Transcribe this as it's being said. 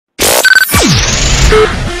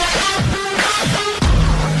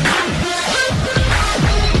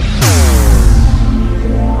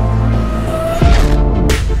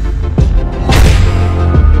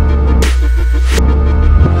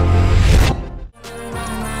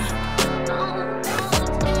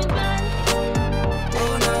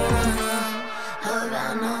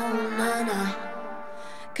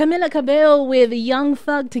Camila Cabello with Young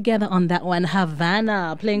Thug together on that one,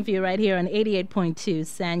 Havana, playing for you right here on 88.2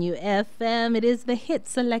 Sanyu FM. It is the Hit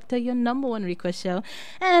Selector, your number one request show.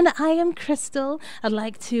 And I am Crystal. I'd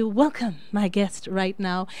like to welcome my guest right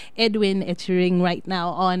now, EDWIN EKIRING, right now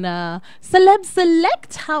on Celeb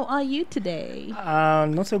Select. How are you today?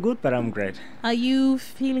 Not so good, but I'm great. Are you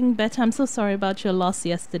feeling better? I'm so sorry about your loss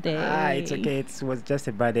yesterday. It's okay. It was just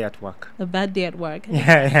a bad day at work. A bad day at work.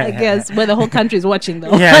 Yeah. I guess where the whole country is watching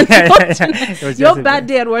though. Yeah. Your bad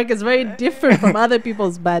day at work is very different from other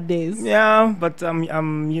people's bad days. Yeah, but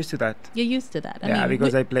I'm used to that. You're used to that. I mean,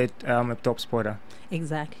 because I played a top spotter.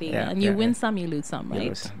 Exactly. Yeah, and you win some, you lose some,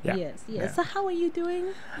 right? Yeah. Yes. So how are you doing?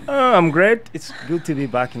 I'm great. It's good to be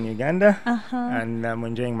back in Uganda. Uh-huh. And I'm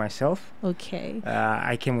enjoying myself. Okay.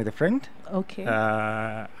 I came with a friend. Okay.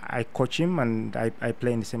 I coach him and I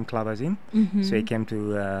play in the same club as him. So he came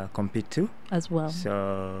to compete too. As well.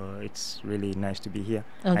 So it's really nice to be here.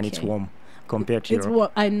 Okay. And it's warm compared to It's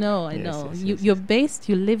Europe. I know. You're based,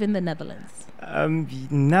 you live in the Netherlands.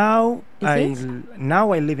 Now I Is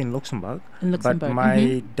live in Luxembourg. In Luxembourg. But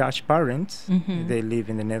my Dutch parents, they live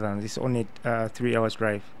in the Netherlands. It's only 3 hours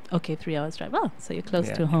drive. Okay, 3 hours drive. Oh, so you're close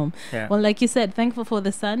Yeah. to home. Yeah. Well, like you said, thankful for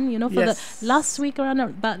the sun. You know, for Yes. the last week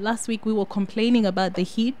we were complaining about the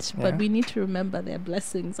heat, but Yeah. we need to remember there are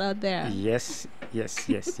blessings out there. Yes. You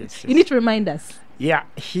need to remind us. Yeah,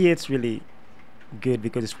 here it's really good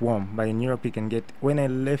because it's warm. But in Europe, you can get. When I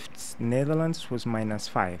left Netherlands, was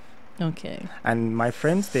 -5. Okay. And my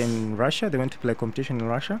friends, they in Russia, they went to play competition in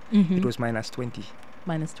Russia. It was -20.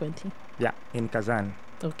 -20. Yeah, in Kazan.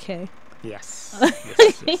 Okay. Yes.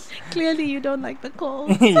 Clearly you don't like the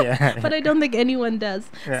cold. Yeah. But I don't think anyone does.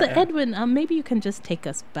 Yeah, So yeah. Edwin, maybe you can just take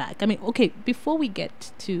us back. I mean, okay, before we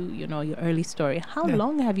get to, your early story, how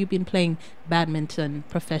long have you been playing badminton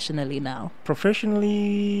professionally now?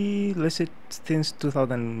 Professionally, let's say since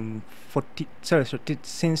 2014.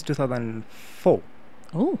 Since 2004.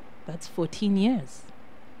 Oh, that's 14 years.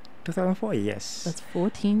 2004, yes. That's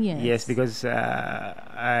 14 years. Yes, because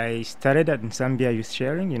I started at Zambia Youth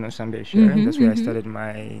Sharing. You know Zambia Youth Sharing. That's where I started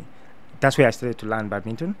That's where I started to learn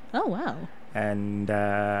badminton. Oh wow. And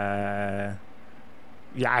I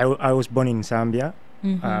was born in Zambia,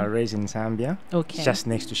 raised in Zambia. Okay. Just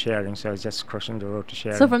next to Sharing, so I was just crossing the road to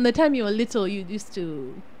Sharing. So from the time you were little, you used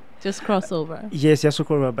to just cross over. Yes, just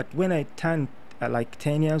cross over. But when I turned like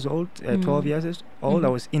 10 years old, 12 years old, I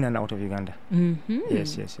was in and out of Uganda.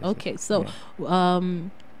 Yes. Okay, so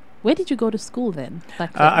where did you go to school then?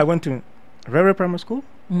 Back then? I went to Rere Primary School.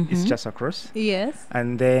 It's just across. Yes.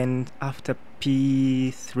 And then after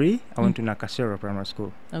P3, I went to Nakasero Primary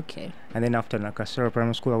School. Okay. And then after Nakasero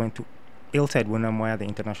Primary School, I went to Hillside Wunamwaya, the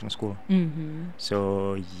international school.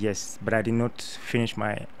 So yes, but I did not finish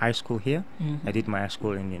my high school here. I did my high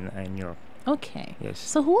school in Europe. Okay. Yes.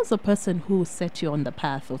 So who was the person who set you on the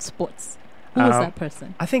path of sports? Who was that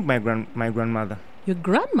person? I think my grandmother. Your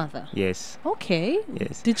grandmother? Yes. Okay.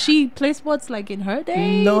 Yes. Did she play sports like in her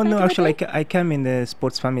day? No. Actually, I came in the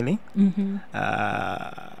sports family.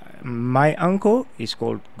 My uncle is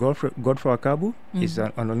called Godfrey Akabu. He's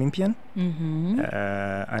an Olympian.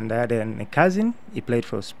 And I had a cousin. He played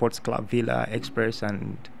for Sports Club Villa, Express,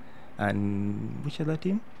 and which other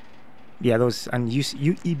team? Yeah, those and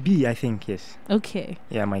UEB, I think. Yes. Okay.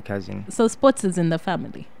 Yeah, my cousin. So sports is in the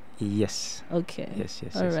family. Yes. Okay. Yes.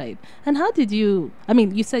 All right. And how did you? I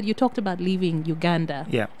mean, you said you talked about leaving Uganda.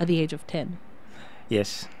 Yeah. At the age of 10.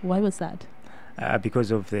 Yes. Why was that?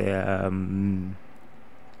 Because of the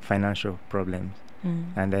financial problems,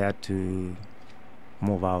 and I had to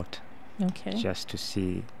move out. Okay. Just to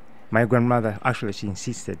see. My grandmother actually she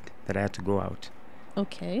insisted that I had to go out.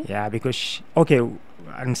 Okay. Yeah, because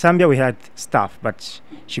in Zambia we had staff, but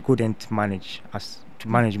she couldn't manage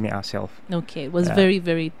me herself. Okay, it was very,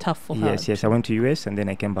 very tough for her. Yes. I went to US and then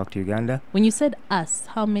I came back to Uganda. When you said us,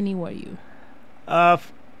 how many were you?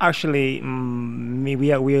 Actually,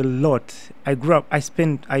 we are a lot. I grew up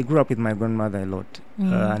with my grandmother a lot,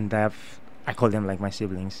 and I call them like my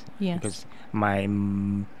siblings. Yes. Because my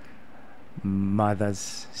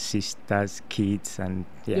mother's sisters, kids, and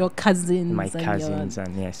your cousins, my cousins,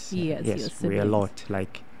 and yes, we're a lot,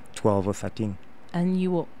 like 12 or 13. And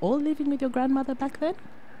you were all living with your grandmother back then?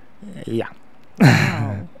 Yeah.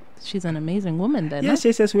 Wow. she's an amazing woman then. Yes,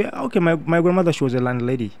 yes, yes. My grandmother, she was a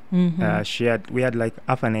landlady. Mm-hmm. We had like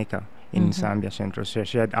half an acre in Zambia Central. So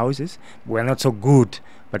she had houses. We're not so good,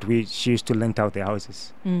 but she used to rent out the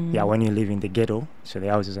houses. Mm. Yeah, when you live in the ghetto, so the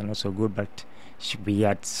houses are not so good, but we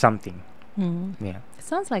had something. Mm. Yeah. It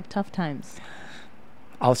sounds like tough times.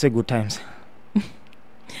 I'll say good times.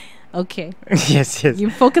 Okay. Yes, yes. You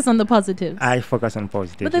focus on the positives. I focus on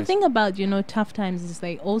positives. But the thing about, tough times is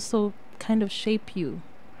they also kind of shape you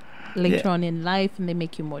later on in life, and they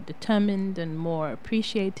make you more determined and more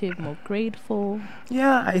appreciative, more grateful.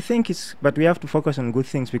 Yeah, I think but we have to focus on good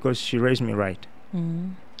things because she raised me right.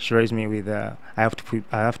 Mm. She raised me with, I have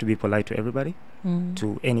to be polite to everybody,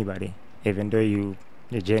 to anybody, even though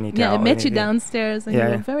the janitor. Yeah, I met you anything. Downstairs, and you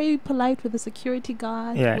were very polite with the security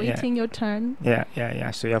guard, waiting your turn.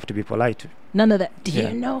 Yeah. So you have to be polite. None of that. Do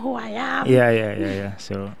you know who I am? Yeah.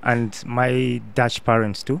 So, and my Dutch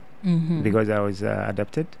parents too, because I was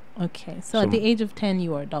adopted. Okay, so at the age of 10,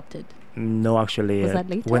 you were adopted. No, actually, was that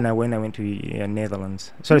later? when I went to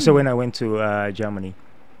Netherlands. So when I went to Germany,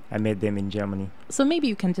 I met them in Germany. So maybe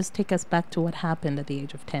you can just take us back to what happened at the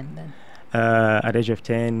age of 10 then. At the age of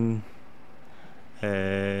 10.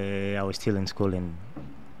 I was still in school in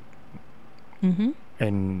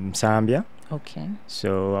Zambia. Okay.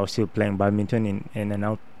 So I was still playing badminton in and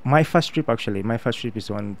out. My first trip is the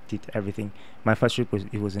one did everything. My first trip was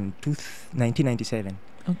in 1997.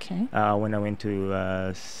 Okay. When I went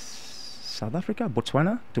to South Africa,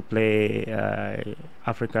 Botswana, to play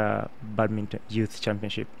Africa Badminton Youth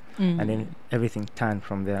Championship. And then everything turned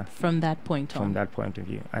from there. From that point on. From that point of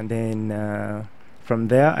view. And then from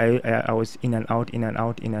there, I was in and out.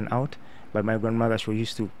 But my grandmother, she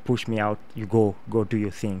used to push me out. You go do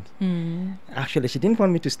your thing. Actually, she didn't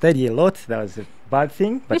want me to study a lot. That was a bad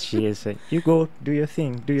thing. But she said, you go do your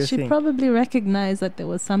thing, She probably recognized that there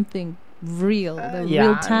was something real,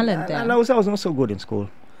 real talent there. And I was not so good in school.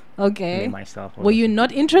 Okay. Myself. Were you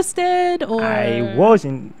not interested, or? I was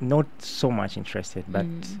not so much interested, but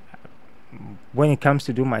when it comes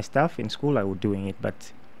to do my stuff in school, I was doing it.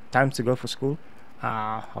 But time to go for school,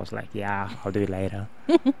 I was like, I'll do it later.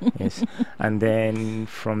 Yes. And then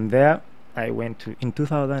from there, I went in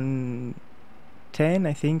 2010,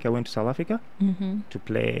 I think, I went to South Africa to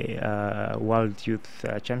play World Youth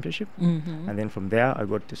Championship. And then from there, I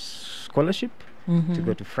got a scholarship to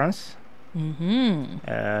go to France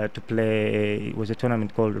to play. It was a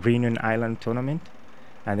tournament called Reunion Island Tournament.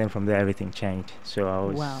 And then from there, everything changed. So I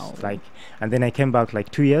was and then I came back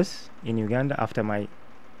like 2 years in Uganda after my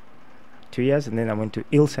 2 years, and then I went to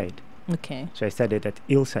Hillside. Okay. So I studied at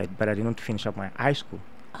Hillside, but I did not finish up my high school.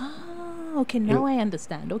 Ah, okay. Now I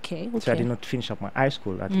understand. Okay. So I did not finish up my high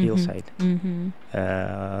school at Hillside. And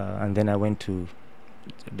then I went to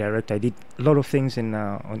direct. I did a lot of things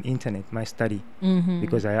on internet, my study,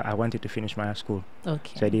 because I wanted to finish my high school.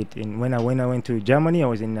 Okay. So I did. When I went to Germany, I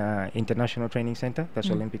was in International Training Center. That's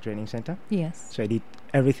Olympic Training Center. Yes. So I did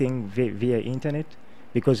everything via internet,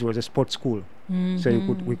 because it was a sports school. So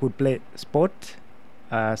we could play sport,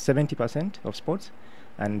 70% of sports,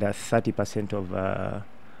 and 30%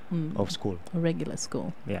 of school. A regular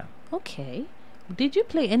school. Yeah. Okay. Did you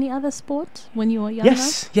play any other sport when you were younger?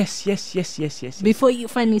 Yes. Before you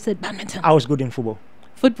finally said badminton. I was good in football.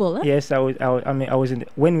 Football, huh? Yes, I was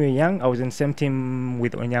when we were young, I was in the same team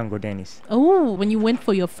with Onyango Dennis. Oh, when you went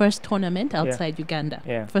for your first tournament outside Uganda.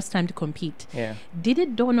 Yeah. First time to compete. Yeah. Did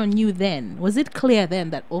it dawn on you then? Was it clear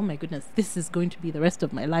then that, oh my goodness, this is going to be the rest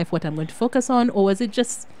of my life, what I'm going to focus on? Or was it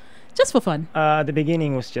just for fun? The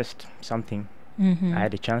beginning was just something. I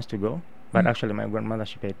had a chance to go. But actually, my grandmother,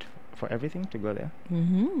 she paid for everything to go there.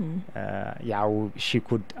 She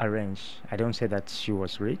could arrange. I don't say that she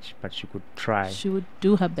was rich, but she could try. She would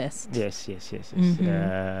do her best. Yes.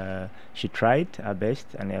 She tried her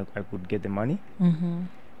best, and I could get the money.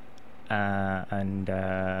 And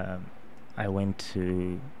I went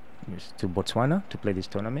to Botswana to play this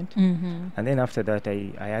tournament. And then after that,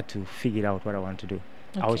 I had to figure out what I want to do.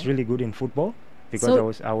 I was really good in football,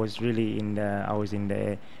 because I was really in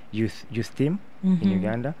the youth team in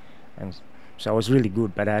Uganda, and so I was really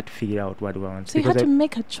good. But I had to figure out what do I want. So you had to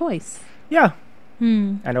make a choice. Yeah.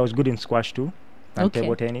 And I was good in squash too, and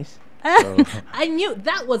table tennis. So I knew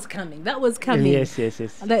that was coming. Yes.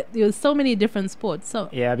 There were so many different sports. So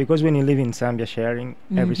yeah, because when you live in Zambia sharing,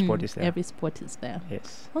 every sport is there. Every sport is there.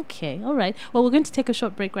 Yes. Okay, all right. Well, we're going to take a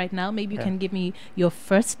short break right now. Maybe you can give me your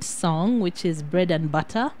first song, which is Bread and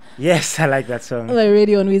Butter. Yes, I like that song. By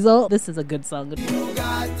Radio on Weasel. This is a good song.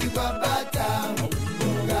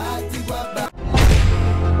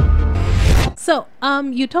 So So,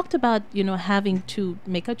 you talked about, having to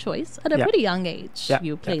make a choice at a Yeah. pretty young age. Yeah.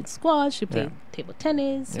 You played squash, you played table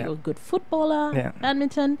tennis, Yeah. you're a good footballer, Yeah.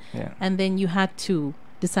 badminton, Yeah. and then you had to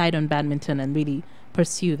decide on badminton and really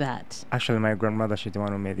pursue that. Actually, my grandmother, she's the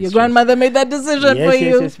one who made this Your choice. grandmother made that decision for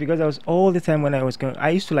you. Yes, because I was all the time when I was going,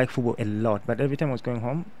 I used to like football a lot, but every time I was going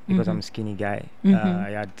home, because I'm a skinny guy,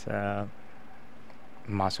 I had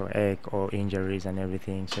muscle ache or injuries and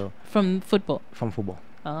everything. So From football. from football.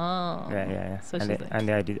 Oh. Yeah. So and she's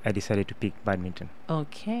then, I decided to pick badminton.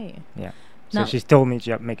 okay. Yeah. So Now- she told me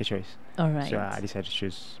to make a choice. All right. So I decided to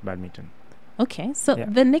choose badminton. Okay. So Yeah.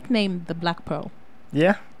 the nickname, the Black Pearl,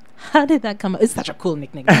 Yeah. how did that come? It's such a cool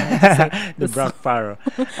nickname. I have to say. The Black Pharaoh.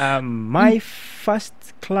 My first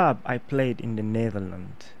club I played in the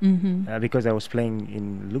Netherlands because I was playing in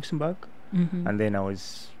Luxembourg, and then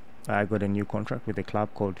I got a new contract with a club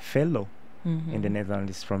called FEB in the Netherlands.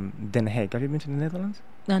 It's from Den Haag. Have you been to the Netherlands?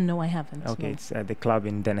 No, I haven't. Okay, no. it's the club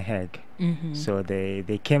in Den Haag. So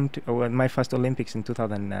they came to my first Olympics in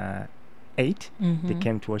 2008. They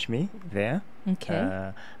came to watch me there.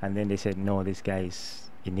 Okay. And then they said, no, this guy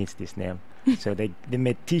he needs this name. So they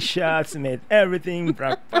made T-shirts, made everything,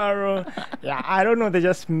 Black Pharaoh. Yeah, I don't know, they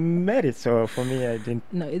just made it. So for me, I didn't.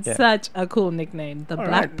 No, it's such a cool nickname, the All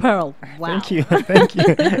Black right. Pearl. Wow. Thank you, thank you,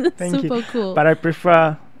 thank you. Super cool. But I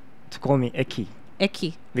prefer to call me Eki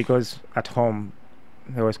Eki. because at home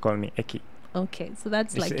they always call me Eki. Okay, so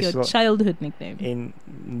that's It's- like it's your lo- childhood nickname. In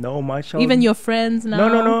no much. Even your friends now?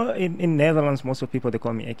 No. In Netherlands, most of people they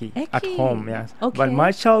call me Eki. At Eki. home, yes. Okay. But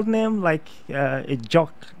my child name, like a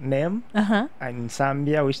jock name, Uh-huh. in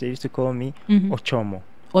Zambia, which they used to call me Mhm. Ochomo.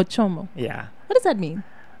 Ochomo. Yeah, What does that mean?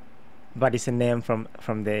 but it's a name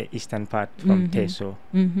from the eastern part, from Mhm. Teso.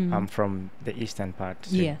 Mm-hmm. I'm from the eastern part.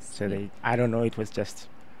 So, Yes. So I don't know. It was just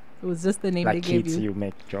It was just the name like they gave kids. you. You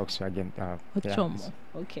make jokes again. Yeah. Ochomo.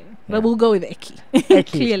 Okay. Yeah. But we'll go with Eki. Eki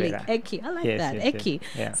is Clearly. better. Eki. I like Yes, that. yes, Eki.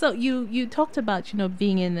 yeah. So you talked about,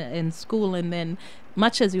 being in school, and then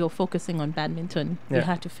much as you're focusing on badminton, you Yeah.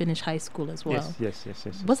 had to finish high school as well. Yes.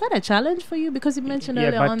 Was that a challenge for you? Because you mentioned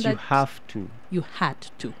earlier but on you that have to. you had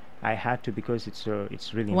to. I had to because it's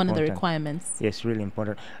really One of the important. requirements. Yes, really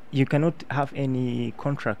important. You cannot have any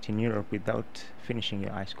contract in Europe without finishing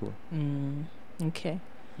your high school. Okay.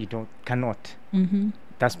 You cannot. Mm-hmm.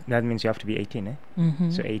 That means you have to be 18, eh? Mm-hmm.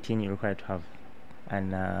 So 18, you're required to have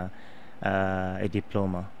a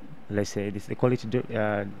diploma. Let's say they call it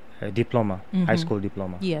a diploma, high school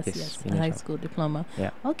diploma. Yes, you a need to high have. school diploma.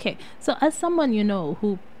 Yeah. Okay. So as someone,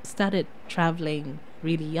 who started traveling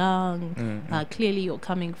really young, clearly you're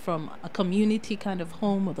coming from a community kind of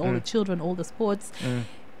home with all the children, all the sports.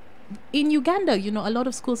 In Uganda, a lot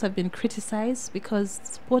of schools have been criticized because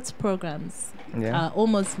sports programs Yeah. are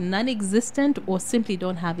almost non-existent or simply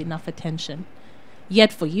don't have enough attention.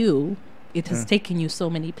 Yet for you, it has taken you so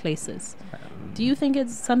many places. Do you think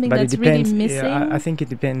it's something But that's it depends. really missing? Yeah, I think it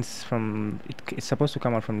depends from. It's supposed to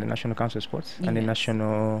come out from the National Council of Sports and the Yes.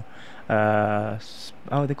 national.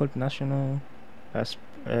 How they call it? National.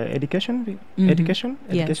 Education. Education.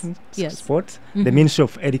 Yes, Education. yes. Sports. The Mhm. Ministry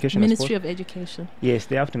of Education. and Ministry Sport. of Education. Yes,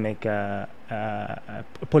 they have to make a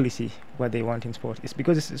policy what they want in sport. It's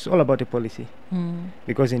because it's all about the policy.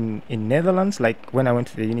 Because in Netherlands, like when I went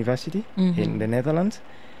to the university in the Netherlands,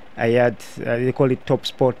 I had they call it top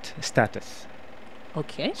sport status.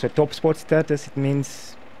 Okay. So top sport status, it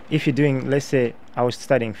means if you're doing, let's say I was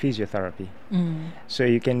studying physiotherapy, so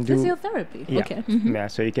you can do Physiotherapy. Yeah. Okay. Mhm. yeah.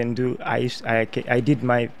 So you can do. I did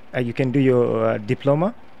my. You can do your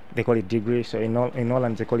diploma. They call it degree. So in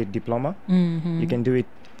Holland they call it diploma. You can do it.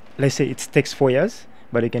 Let's say it takes 4 years,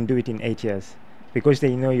 but you can do it in 8 years because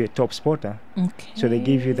they know you're a top sporter. Okay. So they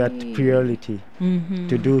give you that priority Mhm.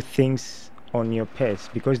 to do things on your pace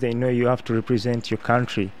because they know you have to represent your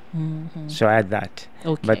country. So I had that.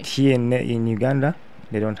 Okay. But here in Uganda,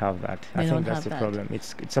 they don't have that. They I don't think that's have the that. problem.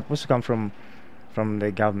 It's supposed to come from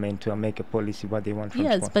the government to make a policy what they want from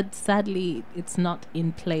Yes, sport. but sadly, it's not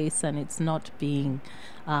in place, and it's not being.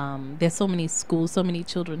 There's so many schools, so many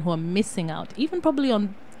children who are missing out, even probably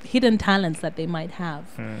on hidden talents that they might have,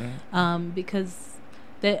 because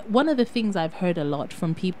one of the things I've heard a lot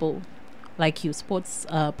from people like you, sports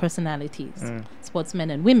personalities, sportsmen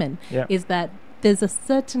and women, Yeah. is that there's a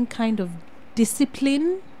certain kind of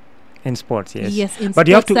discipline. In sports, yes. Yes, in But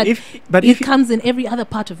you have sports to that it comes in every other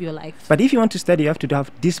part of your life. But if you want to study, you have to have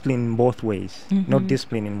discipline in both ways, not Mhm.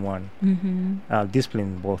 discipline in one. Mm-hmm. Discipline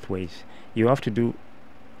in both ways. You have to do.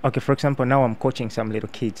 Okay, for example, now I'm coaching some little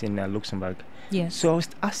kids in Luxembourg. Yes. So I was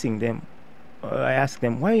asking them. I asked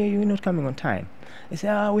them, why are you not coming on time? They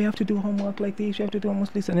say, we have to do homework like this. We have to do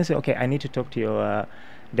almost this. And I say, okay, I need to talk to your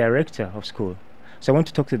director of school. So I went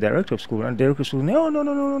to talk to the director of school, and the director of school,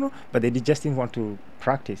 no. But they just didn't want to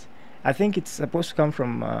practice. I think it's supposed to come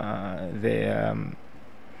from the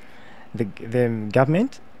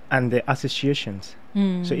government and the associations.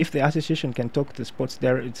 So if the association can talk to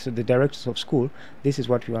the directors of school, this is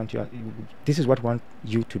what we want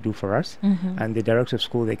you to do for us, and the directors of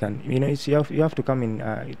school, they can, it's, you have to come in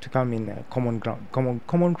common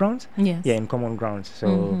grounds. Yes. Yeah, in common grounds,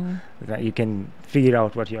 so that you can figure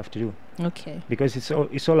out what you have to do. Okay. Because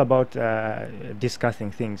it's all about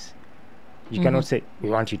discussing things. You cannot say, we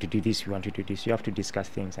want you to do this, we want you to do this. You have to discuss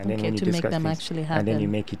things, and then when you to discuss make them things, actually happen. and then you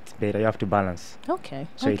make it better. You have to balance. Okay.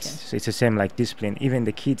 So it's the same like discipline. Even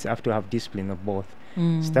the kids have to have discipline of both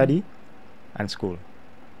study and school.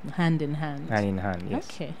 Hand in hand. Hand in hand, yes.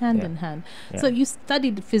 Okay, hand in hand. Yeah. So you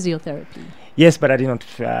studied physiotherapy. Yes, but I did not.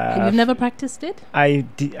 You've never practiced it? I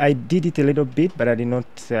did it a little bit, but I did not.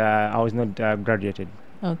 I was not graduated.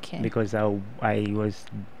 Okay. Because I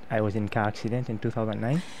was in car accident in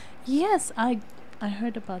 2009. Yes, I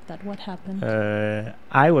heard about that. What happened?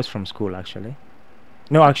 I was from school, actually.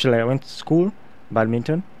 No, actually, I went to school,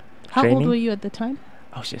 badminton. How training. old were you at the time?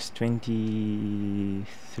 I was just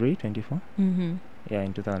 23, 24. Yeah,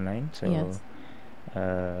 in 2009. So, yes.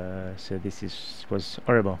 So this was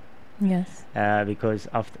horrible. Yes. Because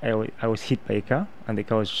after I was hit by a car, and the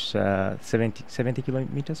car was 70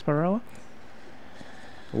 kilometers per hour.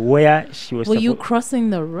 Where she was. Were you crossing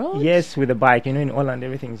the road? Yes, with a bike. In Holland,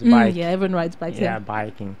 everything's bike. Yeah, everyone rides bikes. Yeah,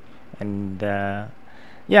 biking, and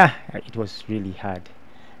it was really hard.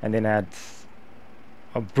 And then I had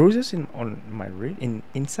bruises on my rib,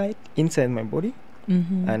 inside my body,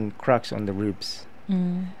 and cracks on the ribs.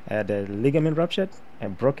 I had a ligament ruptured, a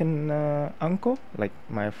broken ankle, like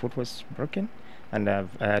my foot was broken, and I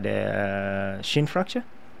had a shin fracture.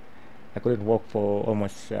 I couldn't walk for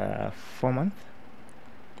almost 4 months.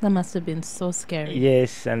 That must have been so scary.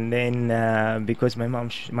 Yes, and then because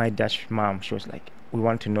my Dutch mom, she was like, we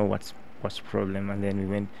want to know what's the problem, and then we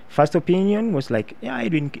went. First opinion was like, yeah,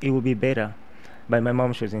 Edwin, it will be better, but my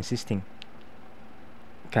mom, she was insisting,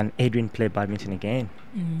 can Edwin play badminton again?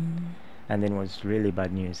 And then it was really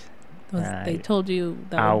bad news. They told you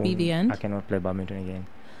that would be the end? I cannot play badminton again.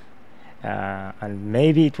 And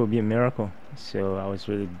maybe it will be a miracle. So I was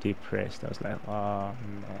really depressed. I was like, oh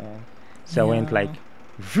man. So I went like,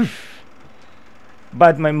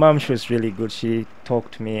 but my mom, she was really good. She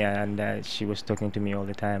talked to me, and she was talking to me all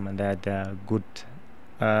the time, and I had good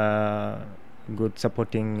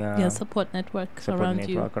supporting support network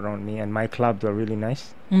around me, and my club, they were really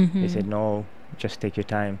nice. They said, no, just take your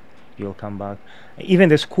time, you'll come back. Even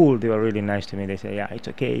the school, they were really nice to me. They said, yeah, it's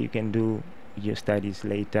okay, you can do your studies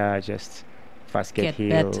later, just first get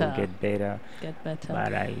healed, get better. But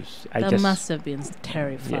that must have been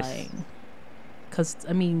terrifying. Yes. Because,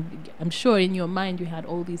 I mean, I'm sure in your mind you had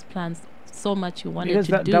all these plans, so much you wanted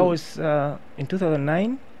to do. That was in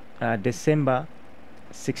 2009, December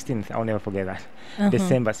 16th. I'll never forget that.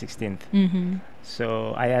 December 16th.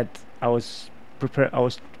 So I was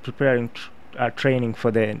preparing training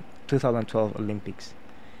for the 2012 Olympics,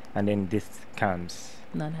 and then this comes.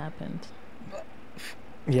 That happened.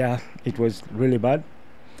 Yeah, it was really bad.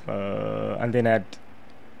 And then I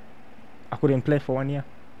couldn't play for 1 year.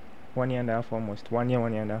 1 year and a half, almost 1 year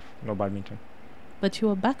and a half, no badminton. But you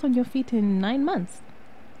were back on your feet in 9 months,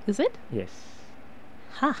 is it? Yes.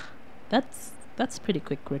 That's pretty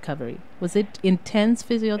quick recovery. Was it intense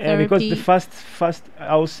physiotherapy? Yeah, because the first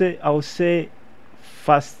I would say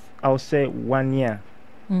 1 year.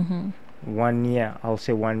 1 year. I'll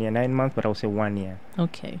say 1 year, 9 months, but I'll say 1 year.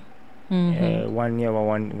 Okay. 1 year or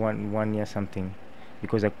one year something,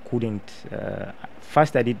 because I couldn't.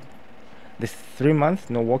 First I did the 3 months,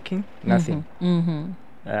 no walking, nothing.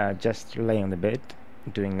 Just lay on the bed,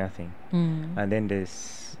 doing nothing. And then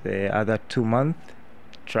there's the other 2 months,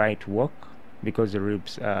 try to walk, because the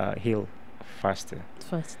ribs heal faster.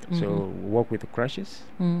 So walk with the crutches,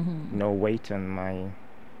 no weight on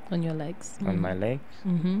your legs. On my legs.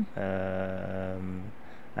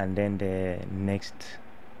 And then the next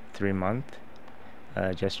 3 months,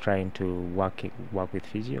 just trying to work with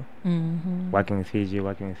physio, working with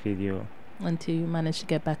physio. Until you managed to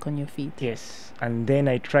get back on your feet. Yes, and then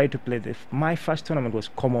I tried to play my first tournament was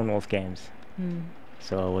Commonwealth Games.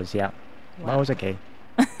 So I was I was okay.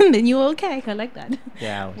 Then you were okay. I like that.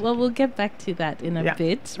 Yeah. Well, we'll get back to that in a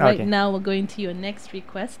bit. Right now, we're going to your next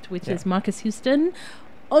request, which is Marcus Houston,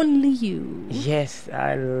 Only You. Yes,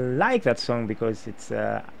 I like that song because it's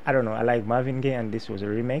I don't know, I like Marvin Gaye, and this was a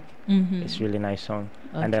remake. It's a really nice song,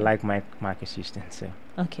 and I like Marcus Houston. So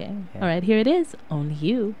okay, all right, here it is, Only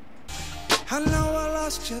You. I know I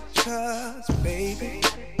lost your trust, baby.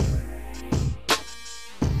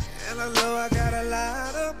 And I know I got a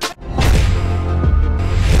lot of.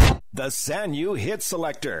 The Sanyu Hit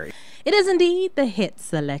Selector. It is indeed the Hit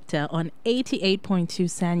Selector on 88.2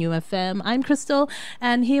 Sanyu FM. I'm Crystal,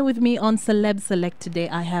 and here with me on Celeb Select today,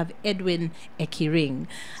 I have EDWIN EKIRING,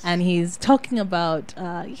 and he's talking about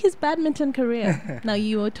his badminton career. Now,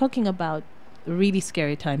 you were talking about a really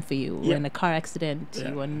scary time for you in a car accident.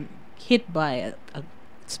 You were hit by a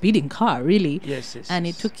speeding car, really. Yes. And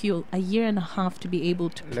it took you a year and a half to be able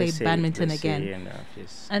to play badminton again. A year and a half,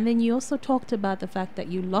 yes. And then you also talked about the fact that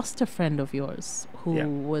you lost a friend of yours who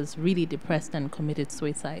was really depressed and committed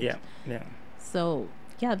suicide. Yeah. So,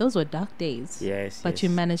 those were dark days. Yes. But you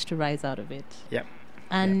managed to rise out of it. Yeah.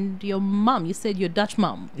 And your mom, you said your Dutch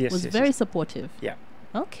mom, was very supportive. Yeah.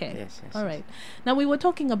 Okay. Yes. All right. Now, we were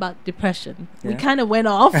talking about depression. We Yeah. kind of went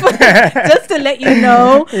off just to let you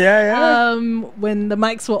know. Yeah. When the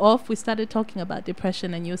mics were off, we started talking about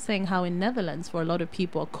depression, and you were saying how in Netherlands, for a lot of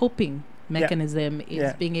people, a coping mechanism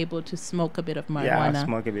is being able to smoke a bit of marijuana. Yeah,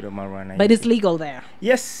 smoke a bit of marijuana. But it's legal there.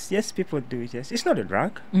 Yes, people do it. Yes, it's not a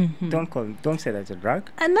drug. Don't say that's a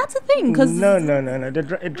drug. And that's the thing, because no.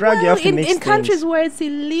 A drug you have to mix in countries things. where it's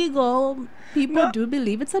illegal, people do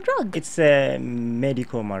believe it's a drug. It's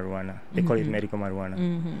medical marijuana. They call it medical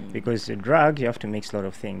marijuana because a drug you have to mix a lot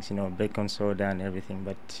of things, baking soda and everything.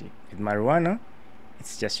 But with marijuana,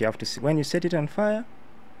 it's just you have to when you set it on fire,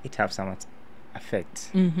 it has some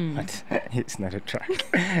effect, but it's not a drug.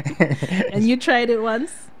 And you tried it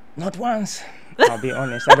once? Not once. I'll be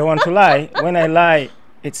honest. I don't want to lie. When I lie,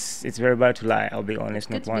 it's very bad to lie. I'll be honest. It's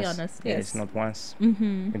not good to once. be honest, Yeah, yes. it's not once.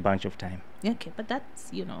 Mm-hmm. A bunch of time. Okay, but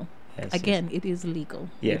that's, Yes, again, it is legal.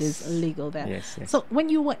 Yes. It is legal there. Yes. So when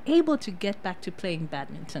you were able to get back to playing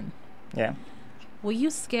badminton, were you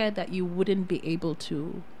scared that you wouldn't be able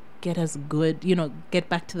to get as good, get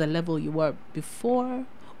back to the level you were before?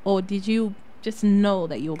 Or did you just know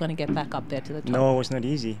that you were going to get back up there to the top? No, it was not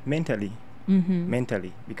easy mentally.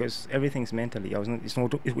 Mentally, because everything's mentally.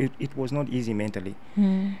 It was not easy mentally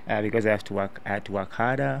because I had to work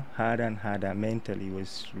harder and harder. Mentally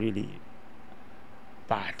was really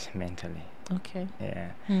bad mentally. Okay.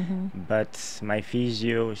 Yeah. But my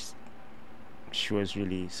physio, she was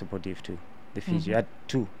really supportive too. The physio, I had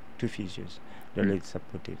two physios. They're really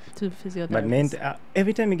supportive. Two physiotherapists. But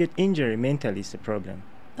every time you get injury, mentally is a problem.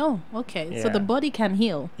 Oh, okay. So Yeah. the body can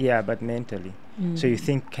heal. Yeah, but mentally. So you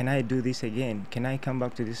think, can I do this again? Can I come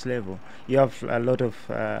back to this level? You have a lot of,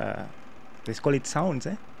 let's call it sounds,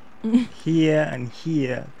 here and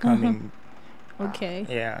here coming. Okay.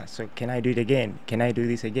 Yeah, so can I do it again? Can I do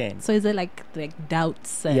this again? So is it like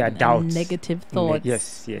doubts and, doubts. and negative thoughts?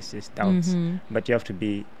 Yes, doubts. But you have to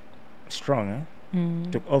be strong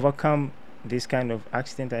to overcome this kind of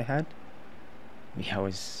accident I had. Yeah,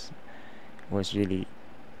 was really.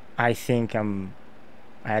 I think I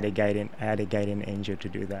had a guiding angel to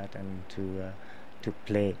do that and to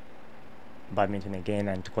play badminton again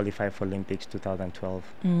and to qualify for Olympics 2012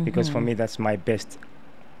 because for me that's my best.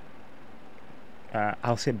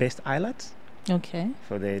 I'll say best highlights. Okay.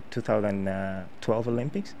 For the 2012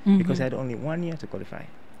 Olympics because I had only 1 year to qualify.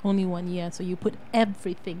 Only 1 year, so you put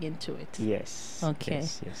everything into it. Yes. Okay.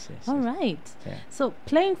 Yes. All right. Yeah. So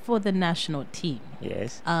playing for the national team.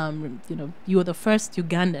 Yes. You were the first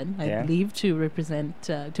Ugandan, I Yeah. believe, to represent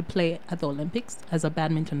to play at the Olympics as a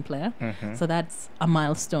badminton player. So that's a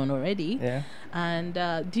milestone already. Yeah. And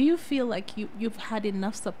do you feel like you've had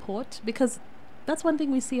enough support? Because that's one thing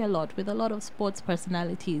we see a lot with a lot of sports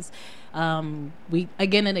personalities. We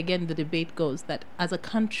again and again the debate goes that as a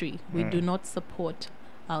country we do not support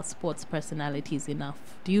our sports personalities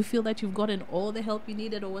enough. Do you feel that you've gotten all the help you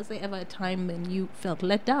needed, or was there ever a time when you felt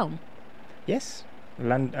let down? Yes.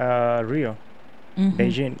 Rio,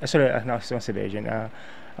 Beijing. Sorry, no, I don't say Beijing.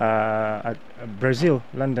 Brazil,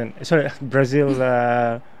 London. Sorry, Brazil,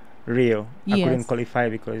 Rio. I couldn't Yes. qualify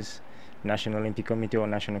because National Olympic Committee or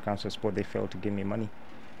National Council of Sport, they failed to give me money.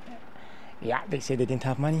 Yeah, they said they didn't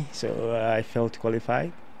have money, so I failed to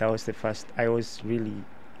qualify. That was the first. I was really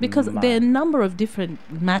Because there are a number of different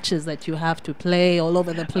matches that you have to play all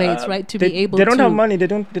over the place, right? To they, be able they to. don't have money. They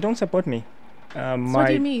don't support me. So what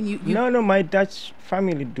do you mean? You No, my Dutch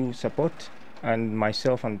family do support, and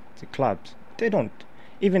myself and the clubs. They don't.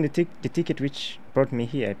 Even the ticket which brought me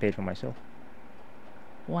here, I paid for myself.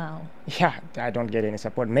 Wow. Yeah, I don't get any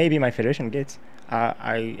support. Maybe my federation gets.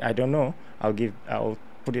 I don't know. I'll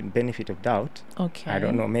put it benefit of doubt. Okay. I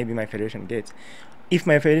don't know. Maybe my federation gets. If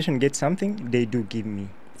my federation gets something, they do give me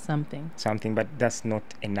something, but that's not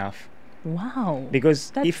enough. Wow.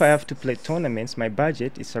 Because if I have to play tournaments, my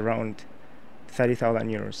budget is around 30,000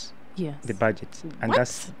 euros Yes. The budget. And What?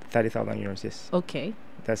 that's 30,000 euros, yes. Okay.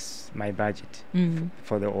 That's my budget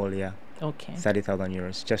for the whole year. Okay. 30,000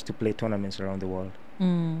 euros just to play tournaments around the world.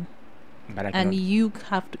 But I And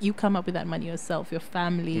cannot. you come up with that money yourself, your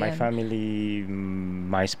family. My and family,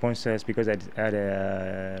 my sponsors, because I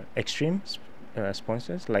had extreme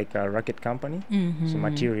sponsors like a racket company. So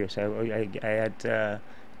materials. I had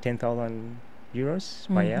 10,000 euros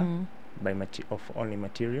per year of only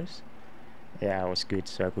materials. Yeah, it was good.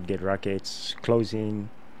 So I could get rackets, clothing,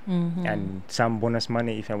 and some bonus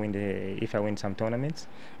money if I win some tournaments.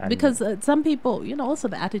 And because some people, also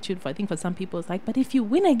the attitude for some people is like, but if you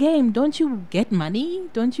win a game, don't you get money?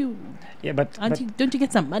 Don't you? Yeah, but don't you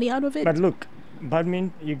get some money out of it? But look,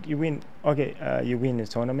 badminton, you win. Okay, you win a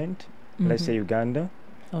tournament. Let's say Uganda.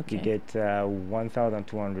 Okay. You get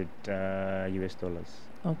 1,200 US dollars.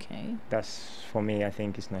 Okay. That's, for me, I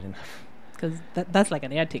think it's not enough. Because that's like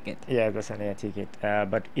an air ticket. Yeah, that's an air ticket.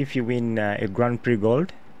 But if you win a Grand Prix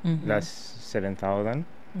Gold, that's 7,000.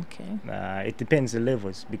 Okay. It depends the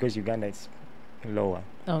levels, because Uganda is lower.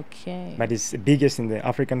 Okay. But it's the biggest in the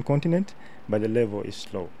African continent, but the level is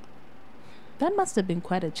low. That must have been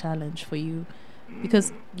quite a challenge for you,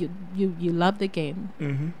 because you love the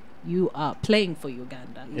game. You are playing for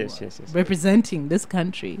Uganda. You Yes, are yes, yes. representing this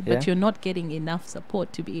country, but Yeah. you're not getting enough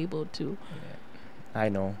support to be able to. I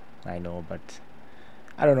know, but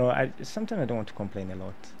I don't know. Sometimes I don't want to complain a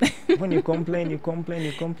lot. When you complain. It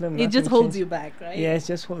just nothing holds changes. you back, right? Yeah, it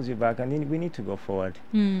just holds you back, and then we need to go forward.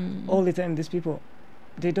 All the time, these people,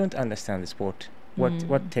 they don't understand the sport.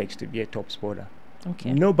 What takes to be a top sporter?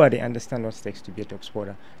 Okay. Nobody understands what it takes to be a top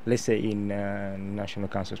sporter. Let's say in National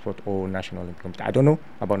Council Sport or National Olympic Committee. I don't know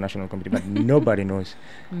about National Committee, but nobody knows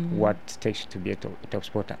what it takes to be a top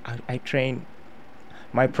sporter. I train.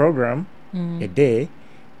 My program a day,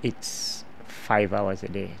 it's 5 hours a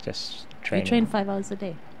day, just training. You train 5 hours a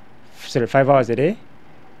day? Sorry, 5 hours a day?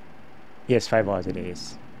 Yes, 5 hours a day,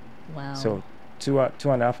 yes. Wow. So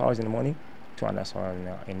 2.5 hours in the morning, 2.5 hours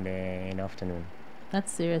in the afternoon.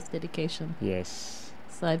 That's serious dedication. Yes.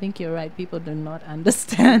 So I think you're right. People do not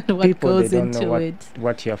understand what People, goes they don't into know it.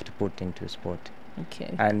 what you have to put into sport.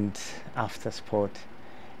 Okay. And after sport,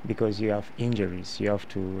 because you have injuries, you have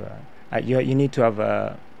to you need to have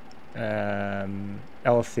a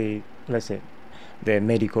healthy, let's say, the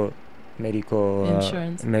medical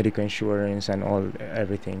Insurance. medical insurance and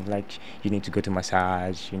everything. Like, you need to go to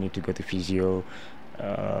massage, you need to go to physio,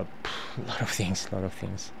 a lot of things.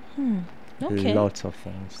 Okay. Lots of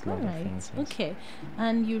things. All Lot right. of things. Yes. Okay.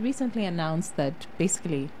 And you recently announced that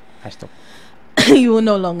basically I stopped. you will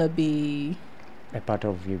no longer be A part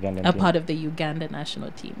of Ugandan a team. part of the Uganda national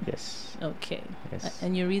team. Yes. Okay. Yes.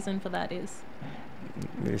 And your reason for that is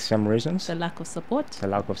There's some reasons. the lack of support? The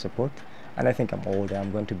lack of support. And I think I'm older.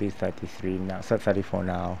 I'm going to be 33 now. So 34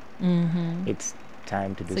 now. It's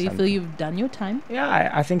time to do So something. you feel you've done your time? Yeah,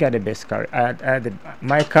 I think I had the best career.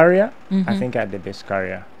 My career, I think I had the best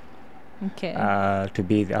career. Okay. To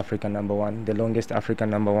be the African number one, the longest African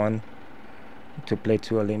number one, to play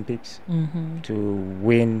 2 Olympics, to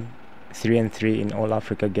win 3 and 3 in all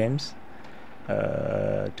Africa games,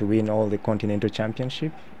 to win all the continental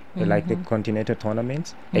championship, like the continental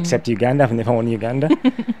tournaments, except Uganda. I've never won Uganda.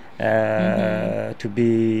 To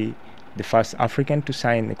be the first African to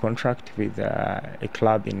sign a contract with a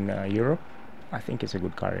club in Europe, I think it's a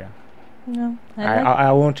good career. No,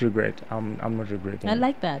 I won't regret. I'm not regretting. I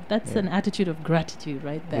like that. That's an attitude of gratitude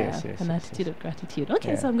right there. Yes, An yes, attitude yes. of gratitude. Okay,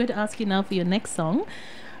 Yeah. so I'm going to ask you now for your next song.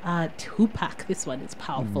 Tupac. This one is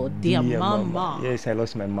powerful. Dear Mama. Yes, I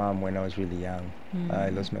lost my mom when I was really young. I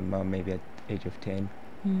lost my mom maybe at age of 10,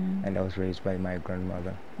 and I was raised by my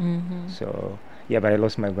grandmother. So yeah, but I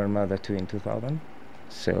lost my grandmother too in 2000.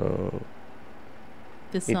 So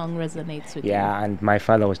This song resonates with you. yeah, and my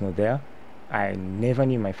father was not there. I never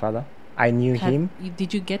knew my father. I knew him.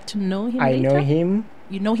 Did you get to know him I later? know him.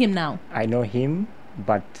 You know him now? I know him,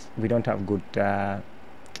 but we don't have good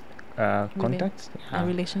contacts. A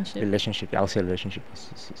relationship? Relationship. I'll say relationship.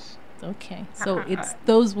 Yes. Okay. So it's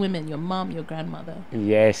those women, your mom, your grandmother.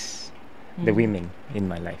 Yes, the women in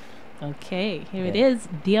my life. Okay, here it Yeah. is.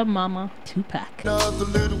 Dear Mama, Tupac. Other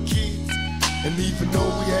little kids. And even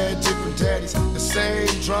though we had different daddies, the same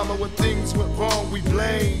drama when things went wrong, we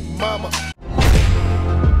blame mama.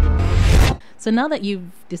 So now that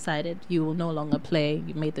you've decided you will no longer play,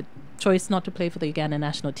 you made the choice not to play for the Uganda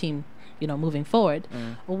national team, moving forward,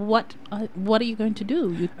 what are you going to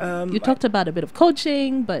do? You talked about a bit of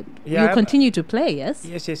coaching, but Yeah, you'll continue to play, yes?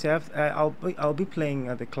 Yes. I'll be playing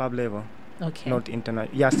at the club level, Okay. not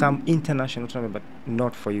international. Yeah, some international tournament, but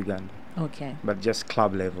not for Uganda, Okay. but just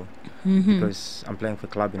club level, because I'm playing for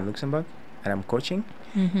club in Luxembourg, and I'm coaching.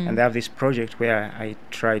 And they have this project where I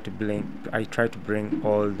try to bring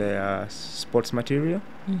all the sports material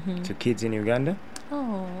to kids in Uganda.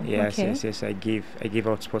 Oh, Yes, okay. yes. I give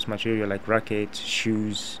out sports material like rackets,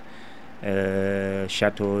 shoes,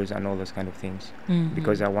 shuttles, and all those kind of things,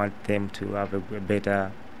 because I want them to have a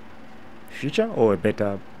better future, or a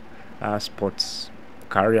better sports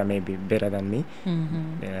career, maybe better than me.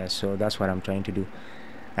 So that's what I'm trying to do.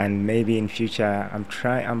 And maybe in future,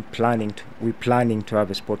 we're planning to have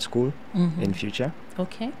a sports school in future.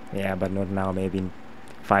 Okay. Yeah, but not now. Maybe in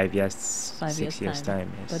 5 years, 6 years time.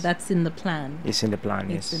 Yes. But that's in the plan. It's in the plan.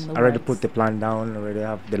 It's Yes. in the I already works. put the plan down. Already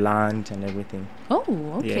have the land and everything. Oh,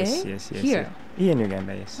 okay. Yes. Here. Here in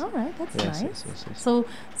Uganda. Yes. All right, that's Yes, nice. yes. So,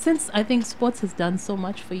 since I think sports has done so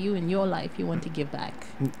much for you in your life, you want to give back.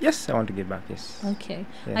 Yes, I want to give back. Yes. Okay.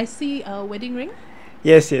 Yeah. I see a wedding ring.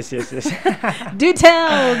 Yes. Do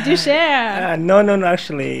tell, do share. No.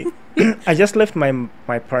 Actually, I just left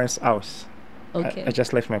my parents' house. Okay. I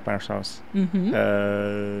just left my parents' house.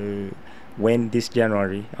 When this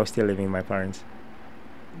January, I was still living with my parents.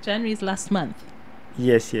 January's last month.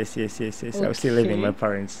 Yes. I was still living with my Okay.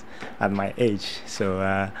 parents at my age. So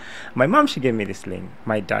my mom, she gave me this ring.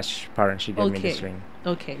 My Dutch parents, she gave me this Okay. ring.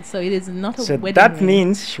 Okay, so it is not a So wedding that ring.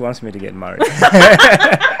 means she wants me to get married.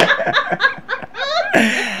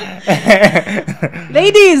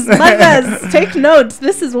 Ladies, mothers, take note.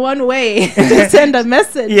 This is one way to send a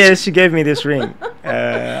message. Yes, she gave me this ring.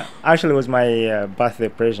 Actually, it was my birthday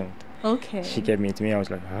present. Okay. She gave it to me. I was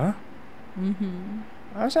like, huh?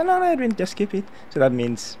 I said, no, Edwin, just keep it. So that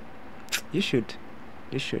means you should.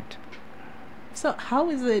 So how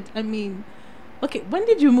is it? I mean, okay, when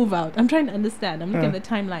did you move out? I'm trying to understand. I'm looking at the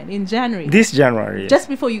timeline. In January. This January. Yes. Just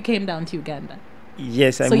before you came down to Uganda.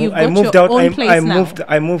 Yes, So you've I got moved your out. own place now.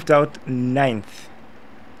 I moved out 9th.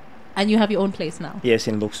 And you have your own place now. Yes,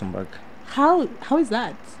 in Luxembourg. How is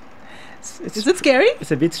that? It's Is it scary?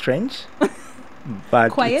 It's a bit strange,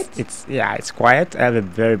 but Quiet? It's quiet. I have a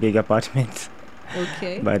very big apartment,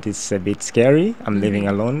 Okay. but it's a bit scary. I'm living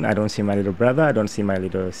alone. I don't see my little brother. I don't see my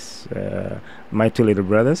my two little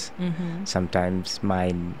brothers. Sometimes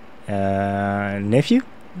my nephew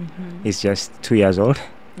is just 2 years old,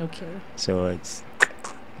 Okay. so it's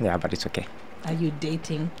but it's okay. Are you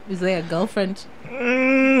dating? Is there a girlfriend?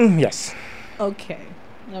 Yes. Okay.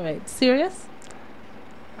 All right. Serious?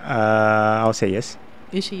 I'll say yes.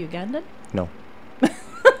 Is she Ugandan? No.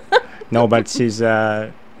 No, but she's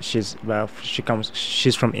from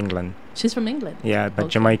England. She's from England. Yeah, but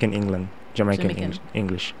Okay. Jamaican England. Jamaican. Jamaican.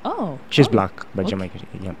 English. Oh. She's oh, black, but okay. Jamaican.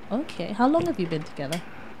 Yeah. Okay. How long have you been together?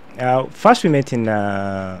 First we met in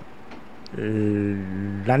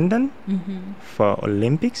London for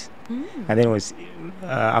Olympics, and then it was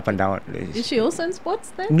up and down. Is she also in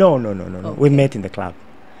sports then? No. We Okay. met in the club.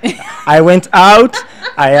 I went out.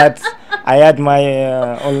 I had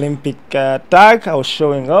my Olympic tag. I was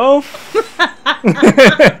showing off.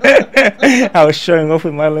 I was showing off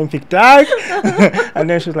with my Olympic tag, and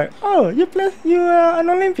then she was like, "Oh, you are an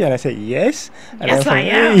Olympian?" I said, "Yes." And Yes, then I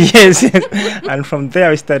am. Yes. And from there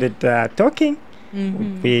we started talking.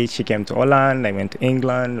 She came to Holland. I went to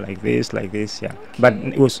England, like this. Yeah. But Okay.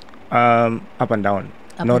 it was up and down.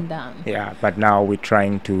 Up Not- and down. Yeah. But now we're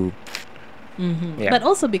trying to. Yeah. But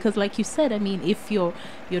also because, like you said, I mean, if your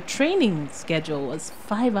training schedule was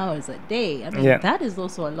 5 hours a day, I mean, Yeah. that is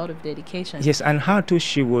also a lot of dedication. Yes, and her too.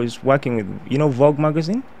 She was working with Vogue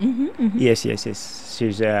magazine. Yes.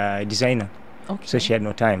 She's a designer, Okay. so she had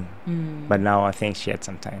no time. But now I think she had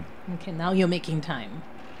some time. Okay, now you're making time.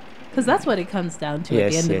 Because that's what it comes down to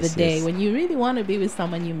at the Yes, end of yes, the day. yes. When you really want to be with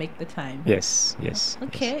someone, you make the time. Yes.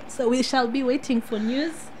 Okay, so we shall be waiting for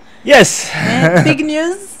news. Yes. And big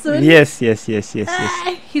news soon. Yes.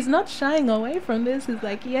 Ah, he's not shying away from this. He's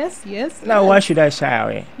like, yes. Now, yes. why should I shy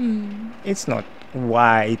away? It's not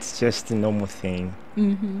why. It's just a normal thing.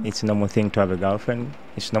 It's a normal thing to have a girlfriend.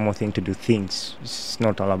 It's a normal thing to do things. It's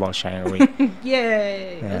not all about shying away.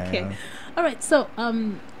 Yay. Yeah, Okay. yeah. All right. So,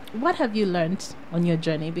 what have you learned on your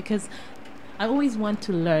journey? Because I always want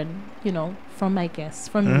to learn, from my guests,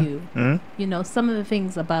 from you, some of the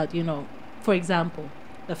things about, for example,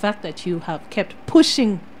 the fact that you have kept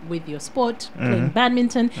pushing with your sport, playing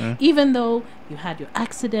badminton, even though you had your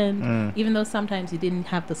accident, even though sometimes you didn't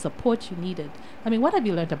have the support you needed. I mean, what have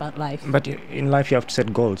you learned about life? But in life, you have to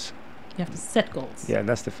set goals. You have to set goals. Yeah,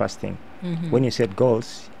 that's the first thing. When you set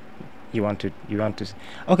goals, you want to.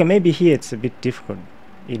 Okay, maybe here it's a bit difficult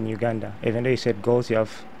in Uganda. Even though you set goals, you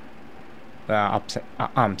have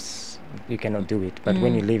arms. You cannot do it. But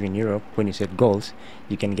when you live in Europe, when you set goals,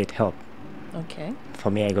 you can get help. Okay.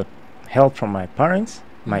 For me, I got help from my parents,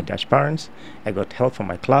 my Dutch parents. I got help from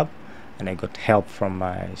my club, and I got help from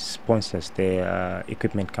my sponsors, the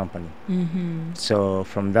equipment company. So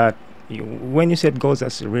from that, when you set goals,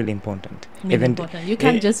 that's really important. Really important. You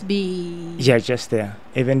can't just be... Yeah, just there.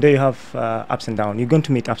 Even though you have ups and downs, you're going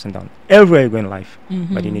to meet ups and downs everywhere you go in life.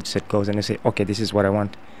 But you need to set goals and you say, okay, this is what I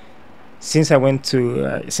want. Since I went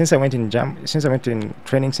to in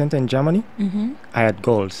training center in Germany, I had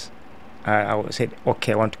goals. I said,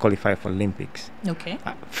 okay, I want to qualify for Olympics. Okay.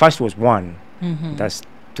 First was one. That's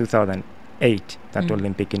 2008, that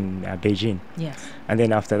Olympic in Beijing. Yes. And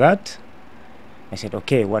then after that, I said,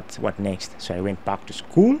 okay, what next? So I went back to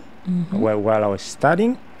school while I was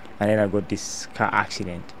studying, and then I got this car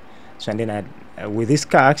accident. So and then with this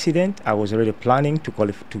car accident, I was already planning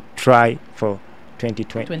to try for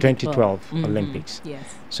 2012 Olympics. Yes.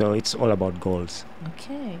 So it's all about goals.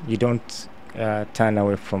 Okay. You don't turn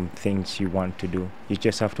away from things you want to do. You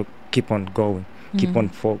just have to keep on going, keep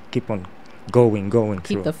on going.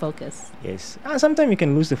 Keep the focus. Yes. Sometimes you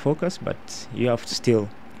can lose the focus, but you have to still.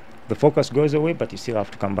 The focus goes away, but you still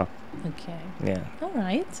have to come back. Okay. Yeah. All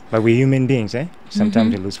right. But we're human beings, eh?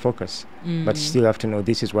 Sometimes you lose focus, but you still have to know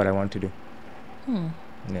this is what I want to do.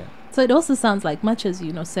 Yeah. So it also sounds like, much as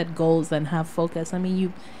set goals and have focus, I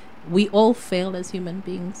mean, we all fail as human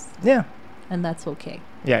beings. Yeah. And that's okay.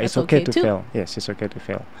 Yeah, that's it's okay to too. fail. Yes, it's okay to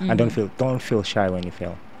fail. And don't feel shy when you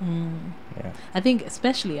fail. Yeah. I think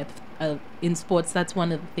especially in sports, that's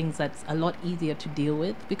one of the things that's a lot easier to deal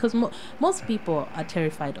with, because most people are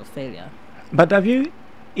terrified of failure. But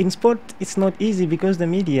in sport, it's not easy because the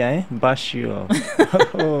media bash you off.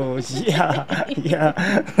 Oh, yeah.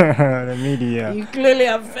 The media. You clearly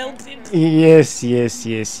have felt it.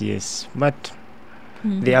 Yes. But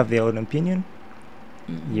they have their own opinion.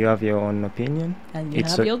 You have your own opinion. And you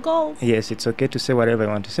have your goals. Yes, it's okay to say whatever you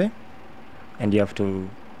want to say. And you have to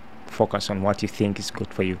focus on what you think is good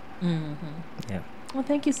for you. Yeah. Well,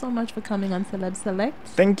 thank you so much for coming on Celeb Select.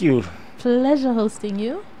 Thank you. Pleasure hosting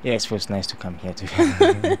you. Yes, it was nice to come here too.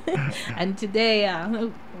 And today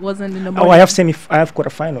wasn't in the morning. Oh, I have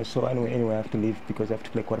quarterfinals, so anyway I have to leave because I have to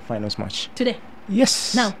play quarterfinals match. Today?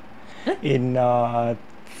 Yes. Now? In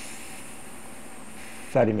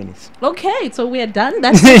 30 minutes. Okay, so we are done.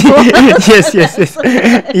 That's it.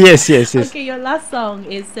 Yes. Okay, your last song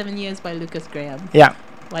is 7 Years by Lucas Graham. Yeah.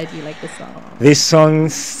 Why do you like this song? These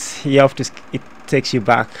songs, it takes you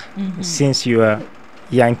back. Since you are a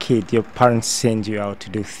young kid, your parents send you out to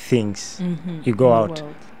do things. You go out,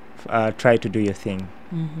 try to do your thing.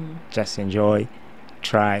 Just enjoy,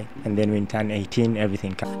 try, and then when you turn 18,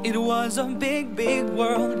 everything comes. It was a big, big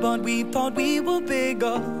world, but we thought we were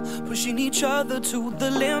bigger. Pushing each other to the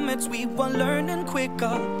limits, we were learning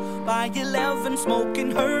quicker. By 11,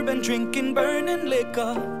 smoking herb and drinking burning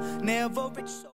liquor. Never rich.